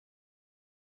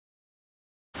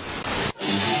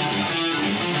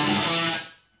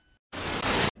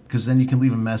because then you can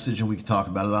leave a message and we can talk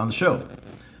about it on the show.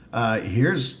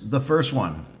 Here's the first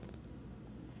one.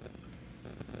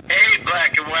 Hey,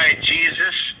 Black and White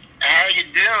Jesus, how you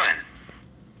doing?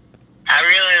 I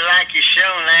really like your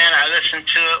show, man. I listen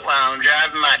to it while I'm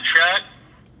driving my truck.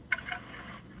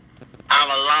 I'm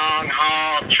a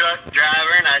long-haul truck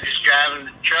driver, and I just drive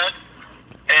the truck.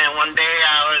 And one day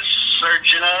I was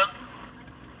searching up,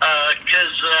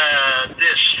 because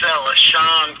this fella,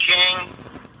 Sean King,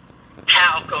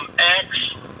 Talcum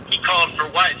X, he called for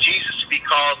White Jesus to be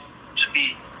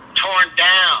torn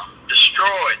down,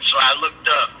 destroyed. So I looked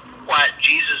up White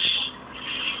Jesus,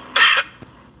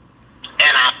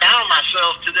 and I found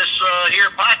myself to this here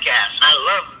podcast. I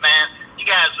love it, man. You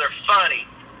guys are funny.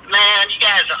 Man, you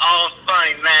guys are all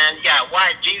funny, man. You got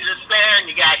White Jesus there, and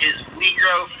you got his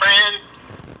Negro friend.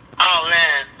 Oh,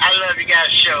 man, I love you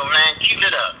guys' show, man. Keep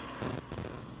it up.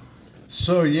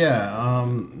 So, yeah,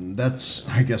 that's,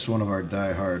 I guess, one of our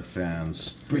diehard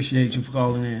fans. Appreciate you for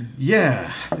calling in.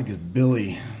 Yeah, I think it's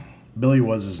Billy. Billy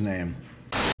was his name.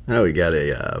 Oh, we got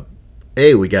a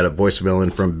voicemail in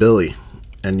from Billy.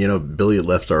 And, Billy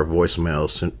left our voicemail,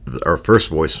 our first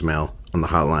voicemail on the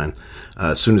hotline,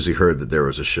 as soon as he heard that there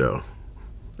was a show,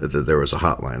 that there was a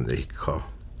hotline that he could call.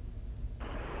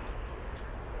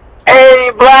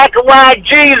 Hey, Black and White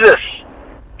Jesus.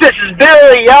 This is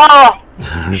Billy, y'all.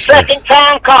 Second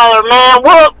time caller, man.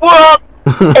 Whoop, whoop.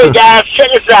 Hey, guys, check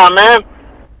this out, man.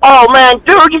 Oh, man,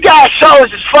 dude, you guys' shows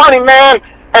is funny, man.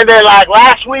 And then, like,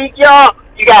 last week, y'all,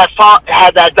 you guys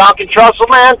had that Duncan Trussell,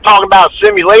 man, talking about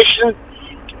simulation.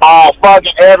 Oh,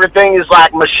 fucking everything is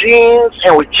like machines,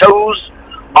 and we chose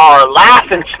our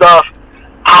laughing stuff.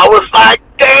 I was like,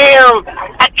 damn,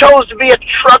 I chose to be a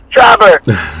truck driver.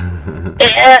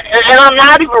 and I'm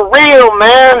not even real,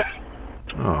 man.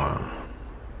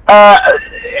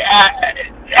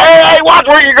 Hey, watch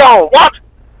where you're going. Watch.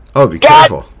 Oh, be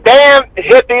careful. Damn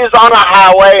hippies on a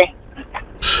highway.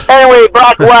 Anyway,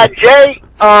 Black White Jay,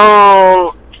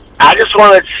 I just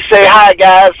wanted to say hi,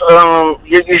 guys.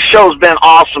 Your show's been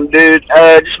awesome, dude.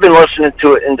 Just been listening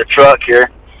to it in the truck here.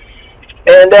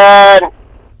 And,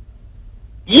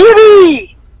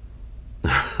 yippee!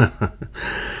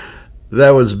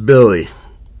 That was Billy.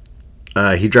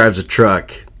 He drives a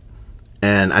truck,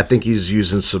 and I think he's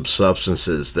using some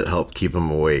substances that help keep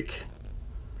him awake.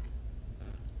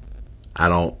 I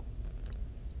don't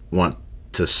want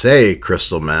to say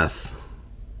crystal meth,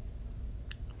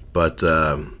 but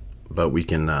we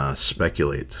can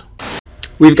speculate.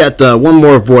 We've got one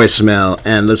more voicemail,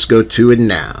 and let's go to it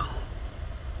now.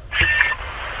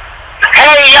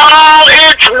 Hey, y'all,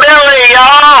 it's Billy,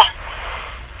 y'all.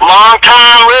 Long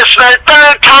time listener,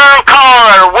 third time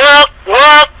caller. Whoop,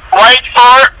 whoop. Wait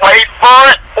for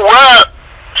it, whoop.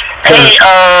 Hey,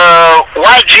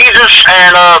 White Jesus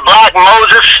and Black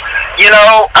Moses,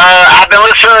 I've been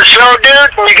listening to the show,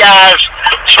 dude, and you guys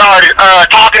started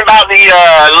talking about you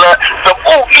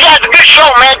got a good show,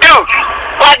 man, dude.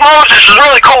 Black Moses is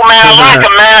really cool, man. I like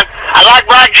him, man. I like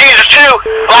Black Jesus, too.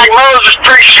 Black Moses is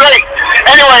pretty straight.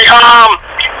 Anyway,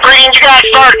 you guys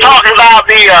started talking about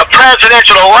the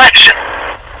presidential election.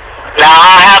 Now,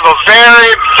 I have a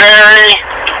very, very,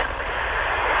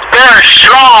 very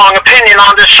strong opinion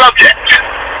on this subject.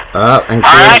 All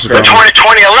right, the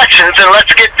 2020 elections, and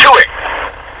let's get to it.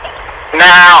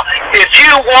 Now, if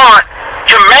you want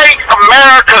to make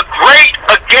America great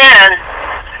again,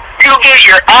 you get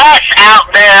your ass out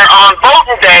there on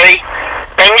voting day,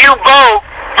 and you vote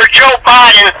for Joe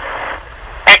Biden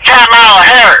and Kamala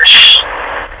Harris.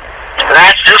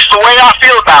 That's just the way I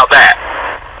feel about that.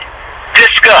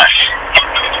 Discuss.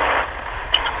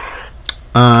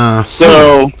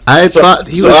 I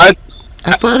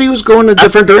thought he was going a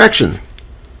different direction.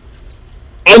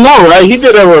 I know, right? He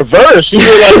did a reverse. He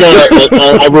did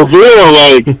like a reveal,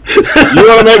 like, you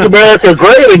want to make America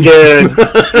great again,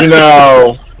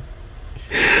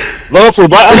 vote for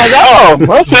Biden. I'm like,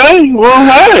 oh, okay, well,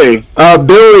 hey.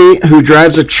 Billy, who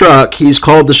drives a truck, he's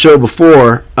called the show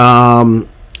before.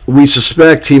 We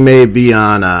suspect he may be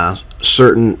on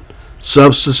certain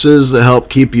substances that help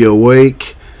keep you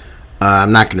awake.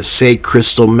 I'm not going to say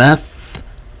crystal meth,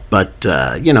 but,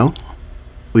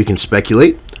 we can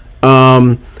speculate.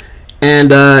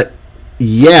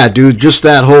 Yeah, dude, just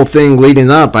that whole thing leading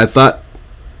up, I thought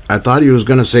he was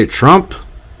going to say Trump,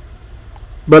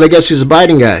 but I guess he's a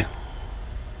Biden guy.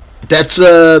 That's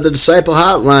the Disciple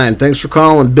Hotline. Thanks for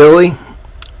calling, Billy.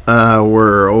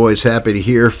 We're always happy to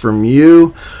hear from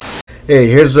you. Hey,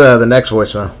 here's the next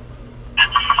voicemail.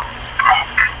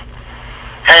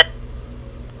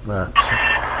 What's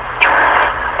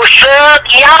up,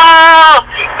 y'all?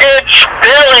 It's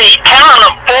Billy, count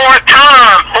 'em,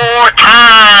 four-time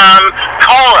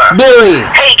caller. Billy.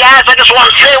 Hey guys, I just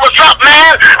want to say what's up,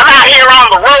 man. I'm out here on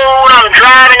the road. I'm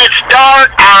driving. It's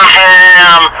dark. I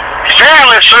am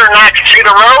fairly certain I can see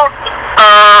the road.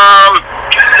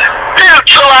 Dude,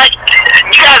 so like,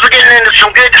 you guys are getting into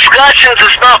some good discussions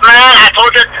and stuff, man. I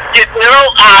told you,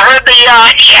 I heard the,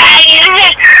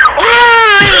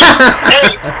 woo!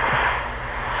 Hey,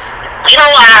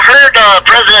 I heard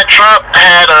President Trump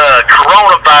had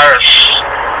coronavirus.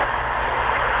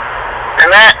 And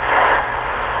that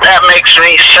makes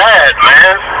me sad,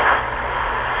 man.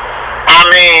 I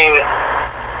mean,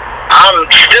 I'm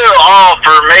still all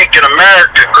for making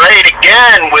America great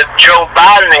again with Joe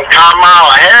Biden and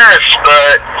Kamala Harris,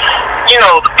 but,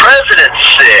 the president's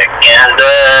sick, and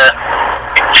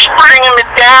it's bringing me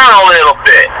down a little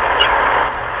bit.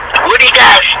 What do you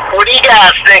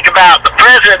guys think about the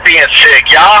president being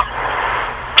sick, y'all?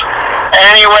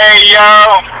 Anyway,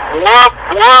 y'all,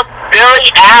 whoop,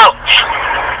 Billy out.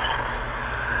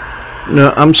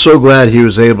 No, I'm so glad he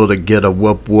was able to get a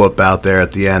whoop out there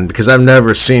at the end, because I've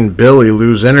never seen Billy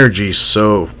lose energy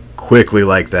so quickly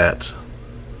like that.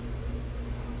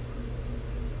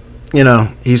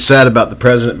 He's sad about the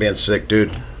president being sick,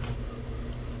 dude.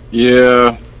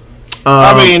 Yeah.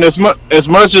 I mean, as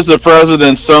much as the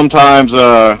president's sometimes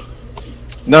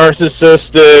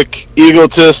narcissistic,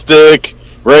 egotistic,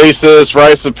 racist,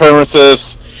 white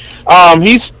supremacist,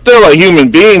 he's still a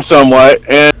human being somewhat.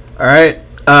 And all right,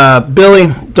 Billy,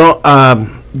 don't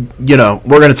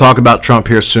we're going to talk about Trump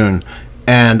here soon,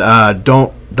 and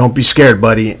don't be scared,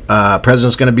 buddy.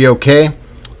 President's going to be okay.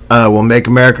 We'll make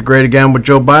America great again with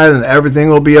Joe Biden. Everything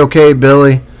will be okay,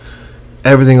 Billy.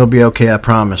 Everything will be okay, I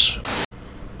promise.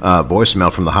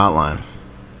 Voicemail from the hotline.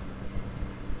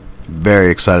 Very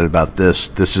excited about this.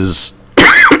 This is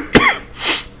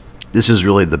this is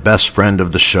really the best friend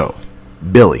of the show,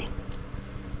 Billy.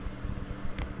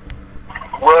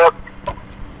 Whoop.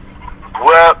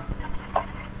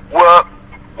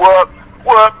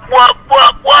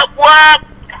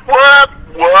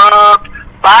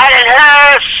 Biden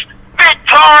Harris,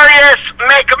 victorious,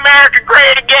 make America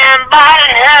great again.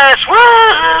 Biden Harris,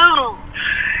 woo!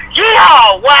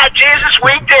 Yeah, why Jesus,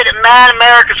 we did it, man.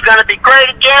 America's gonna be great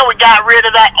again. We got rid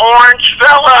of that orange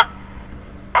fella.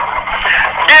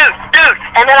 Dude,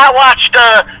 and then I watched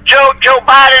Joe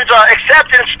Biden's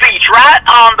acceptance speech, right,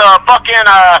 on the fucking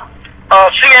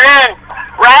CNN,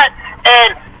 right,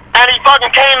 and he fucking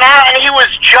came out and he was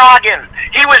jogging.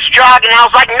 I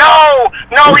was like, no,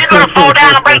 you're gonna fall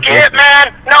down and break your hip,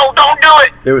 man. No, don't do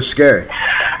it. It was scary.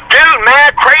 Dude, man,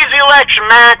 crazy election,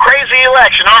 man.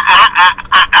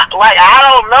 I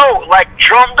don't know. Like,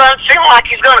 Trump doesn't seem like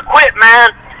he's gonna quit,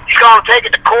 man. He's gonna take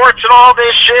it to courts and all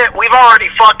this shit. We've already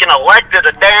fucking elected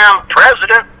a damn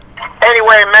president.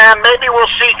 Anyway, man, maybe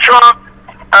we'll see Trump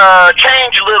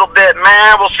change a little bit,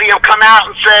 man. We'll see him come out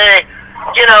and say,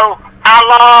 I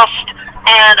lost,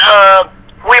 and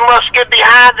we must get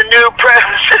behind the new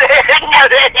president.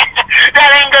 That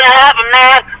ain't gonna happen,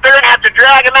 man. They're gonna have to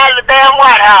drag him out of the damn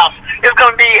White House. It's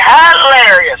gonna be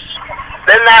hilarious.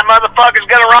 Then that motherfucker's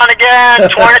gonna run again,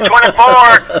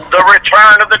 2024, the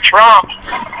return of the Trump.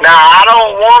 Now, I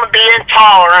don't want to be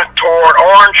intolerant toward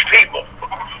orange people.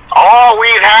 All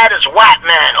we've had is white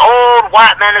men, old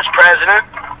white men as president.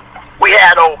 We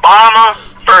had Obama,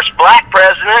 first black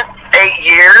president, 8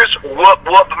 years, whoop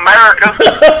America.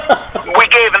 We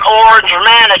gave an orange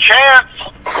man a chance.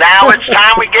 Now it's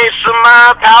time we gave some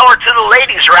power to the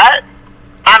ladies, right?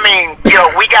 I mean,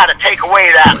 we got to take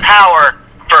away that power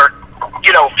for,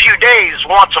 a few days,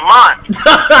 once a month.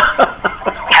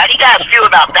 How do you guys feel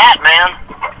about that, man?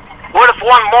 What if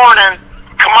one morning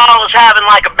Kamala's having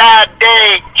like a bad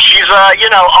day, she's,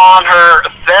 on her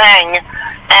thing,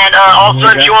 and all of a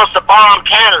sudden she wants to bomb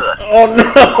Canada? Oh,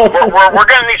 no. We're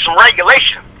going to need some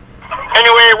regulation.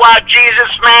 Anyway, why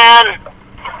Jesus, man?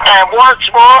 And once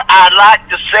more, I'd like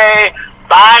to say,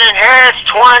 Biden Harris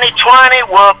 2020,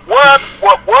 whoop.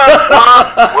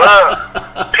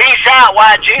 Peace out,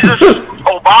 why Jesus?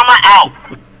 Obama out.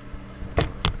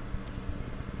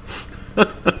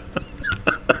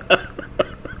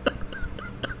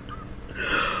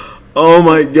 Oh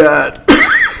my God.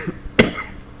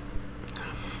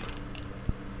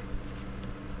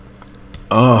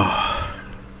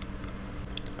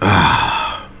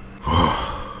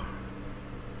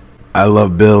 I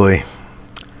love Billy.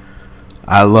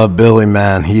 I love Billy,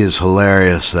 man. He is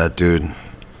hilarious, that dude.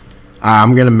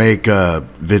 I'm going to make a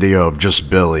video of just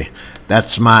Billy.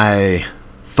 That's my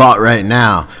thought right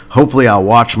now. Hopefully I'll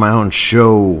watch my own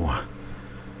show.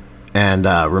 And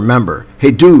remember,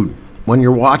 hey, dude, when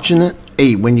you're watching it,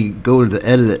 hey, when you go to the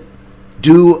edit it,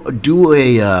 do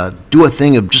a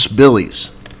thing of just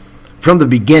Billy's. from the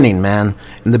beginning, man.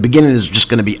 In the beginning, is just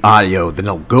going to be audio. Then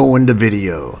it'll go into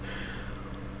video.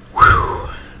 Whew.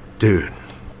 Dude.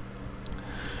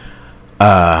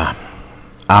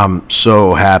 I'm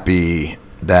so happy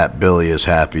that Billy is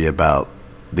happy about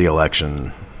the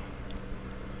election.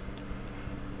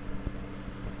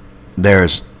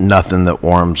 There's nothing that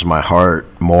warms my heart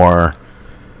more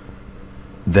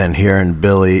than hearing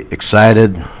Billy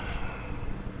excited.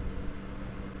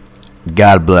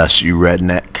 God bless you,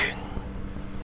 redneck.